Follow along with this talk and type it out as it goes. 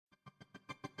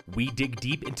We dig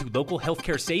deep into local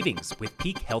healthcare savings with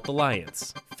Peak Health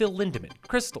Alliance. Phil Lindeman,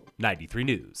 Krystal, 93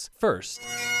 News. First.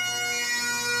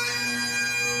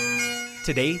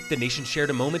 Today, the nation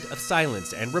shared a moment of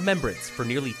silence and remembrance for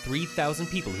nearly 3,000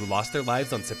 people who lost their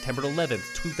lives on September 11,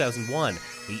 2001,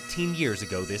 18 years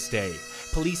ago this day.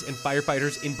 Police and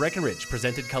firefighters in Breckenridge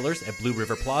presented colors at Blue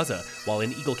River Plaza, while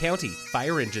in Eagle County,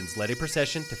 fire engines led a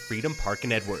procession to Freedom Park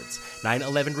in Edwards.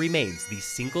 9/11 remains the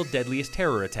single deadliest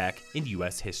terror attack in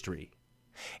U.S. history.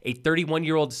 A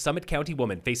 31-year-old Summit County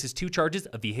woman faces 2 charges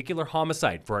of vehicular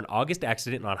homicide for an August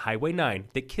accident on Highway 9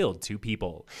 that killed 2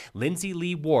 people. Lindsay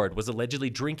Lee Ward was allegedly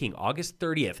drinking August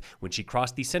 30th when she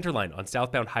crossed the center line on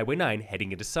southbound Highway 9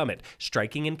 heading into Summit,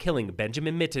 striking and killing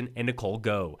Benjamin Mitten and Nicole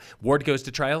Go. Ward goes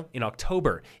to trial in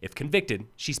October. If convicted,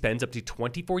 she spends up to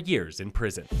 24 years in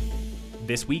prison.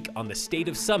 This week on the State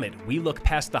of Summit, we look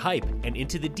past the hype and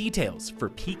into the details for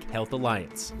Peak Health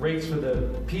Alliance. Rates for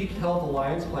the Peak Health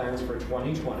Alliance plans for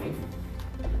 2020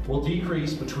 will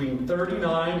decrease between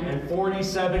 39 and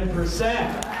 47%.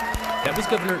 That was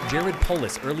Governor Jared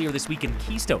Polis earlier this week in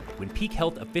Keystone when Peak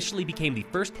Health officially became the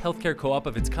first healthcare co-op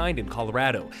of its kind in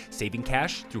Colorado, saving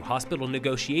cash through hospital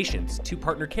negotiations, 2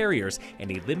 partner carriers,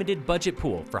 and a limited budget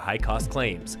pool for high-cost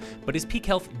claims. But is Peak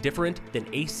Health different than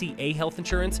ACA health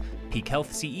insurance? Peak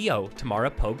Health CEO Tamara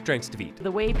Pogue-Drankstevit.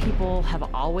 The way people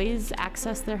have always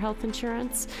accessed their health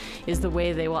insurance is the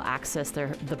way they will access the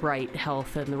Bright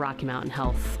Health and the Rocky Mountain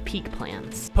Health Peak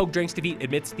plans. Pogue-Drankstevit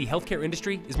admits the healthcare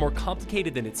industry is more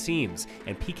complicated than it seems,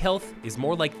 and Peak Health is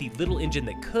more like the little engine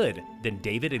that could than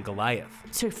David and Goliath.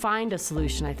 To find a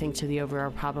solution, I think, to the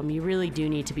overall problem, you really do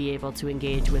need to be able to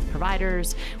engage with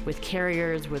providers, with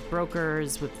carriers, with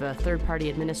brokers, with the third-party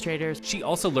administrators. She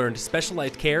also learned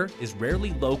specialized care is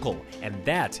rarely local, and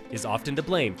that is often to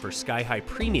blame for sky-high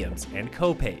premiums and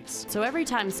co-pays. So every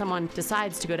time someone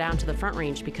decides to go down to the Front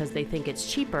Range because they think it's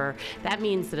cheaper, that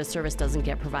means that a service doesn't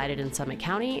get provided in Summit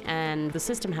County, and the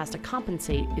system has to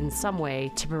compensate in some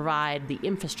way to provide the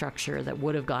infrastructure that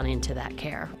would have gone into that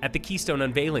care. At the Keystone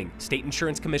unveiling, State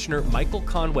Insurance Commissioner Michael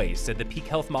Conway said the Peak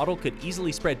Health model could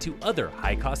easily spread to other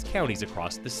high-cost counties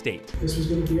across the state. This was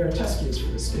going to be our test case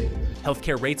for the state.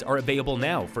 Healthcare rates are available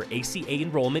now for ACA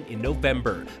enrollment in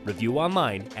November. Review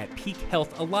online at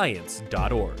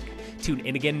peakhealthalliance.org. Tune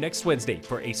in again next Wednesday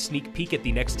for a sneak peek at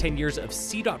the next 10 years of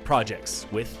CDOT projects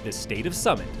with the State of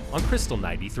Summit on Krystal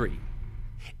 93.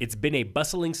 It's been a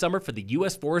bustling summer for the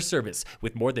U.S. Forest Service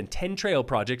with more than 10 trail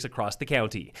projects across the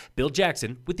county. Bill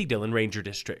Jackson with the Dillon Ranger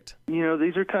District. You know,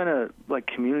 these are kind of like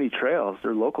community trails.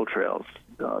 They're local trails.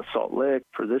 Salt Lick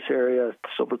for this area,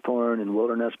 Silverthorne and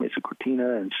Wilderness, Mesa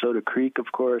Cortina, and Soda Creek,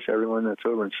 of course, everyone that's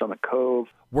over in Summit Cove.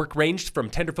 Work ranged from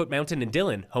Tenderfoot Mountain in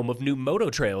Dillon, home of new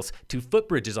moto trails, to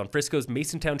footbridges on Frisco's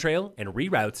Masontown Trail and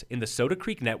reroutes in the Soda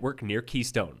Creek network near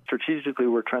Keystone. Strategically,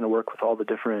 we're trying to work with all the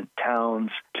different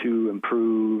towns to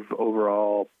improve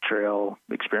overall trail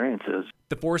experiences.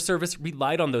 The Forest Service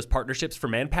relied on those partnerships for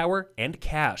manpower and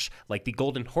cash, like the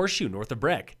Golden Horseshoe north of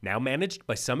Breck, now managed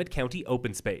by Summit County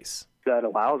Open Space. That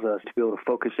allows us to be able to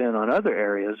focus in on other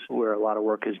areas where a lot of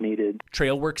work is needed.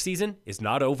 Trail work season is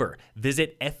not over.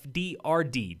 Visit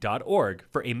fdrd.org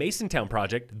for a Masontown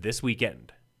project this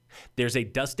weekend. There's a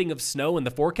dusting of snow in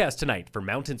the forecast tonight for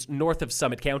mountains north of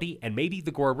Summit County and maybe the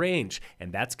Gore Range,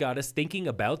 and that's got us thinking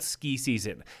about ski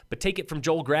season. But take it from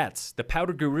Joel Gratz, the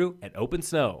powder guru at Open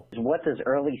Snow. What does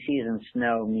early season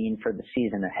snow mean for the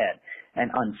season ahead? And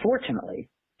unfortunately,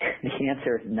 the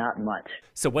answer is not much.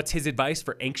 So what's his advice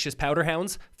for anxious powder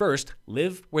hounds? First,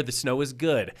 live where the snow is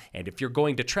good. And if you're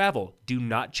going to travel, do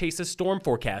not chase a storm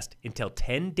forecast until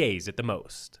 10 days at the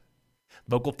most.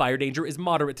 Local fire danger is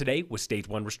moderate today with Stage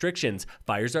 1 restrictions.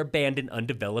 Fires are banned in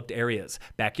undeveloped areas.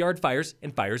 Backyard fires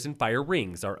and fires in fire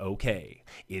rings are okay.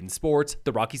 In sports,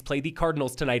 the Rockies play the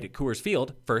Cardinals tonight at Coors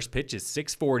Field. First pitch is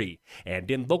 6:40.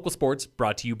 And in local sports,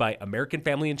 brought to you by American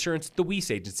Family Insurance, the Weiss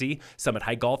Agency, Summit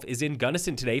High Golf is in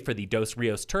Gunnison today for the Dos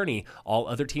Rios tourney. All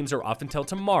other teams are off until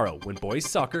tomorrow when boys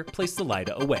soccer plays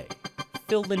Salida away.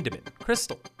 Phil Lindeman,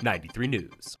 Krystal, 93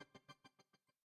 News.